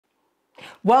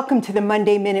Welcome to the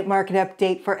Monday Minute Market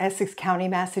Update for Essex County,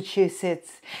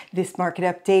 Massachusetts. This market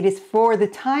update is for the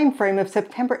time frame of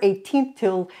September 18th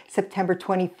till September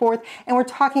 24th, and we're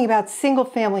talking about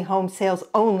single-family home sales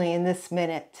only in this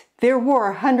minute. There were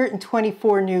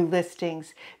 124 new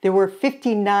listings. There were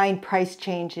 59 price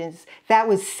changes. That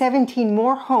was 17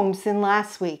 more homes than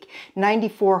last week.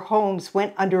 94 homes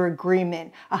went under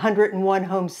agreement. 101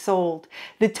 homes sold.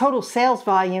 The total sales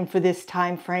volume for this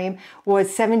time frame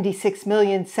was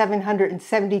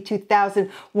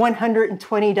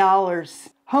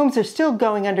 $76,772,120. Homes are still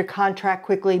going under contract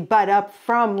quickly, but up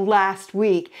from last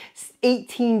week,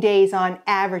 18 days on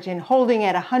average, and holding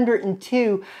at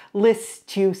 102 list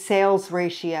to sales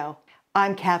ratio.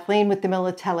 I'm Kathleen with the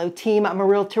Militello Team. I'm a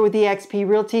realtor with eXp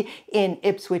Realty in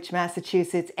Ipswich,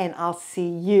 Massachusetts, and I'll see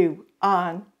you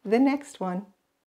on the next one.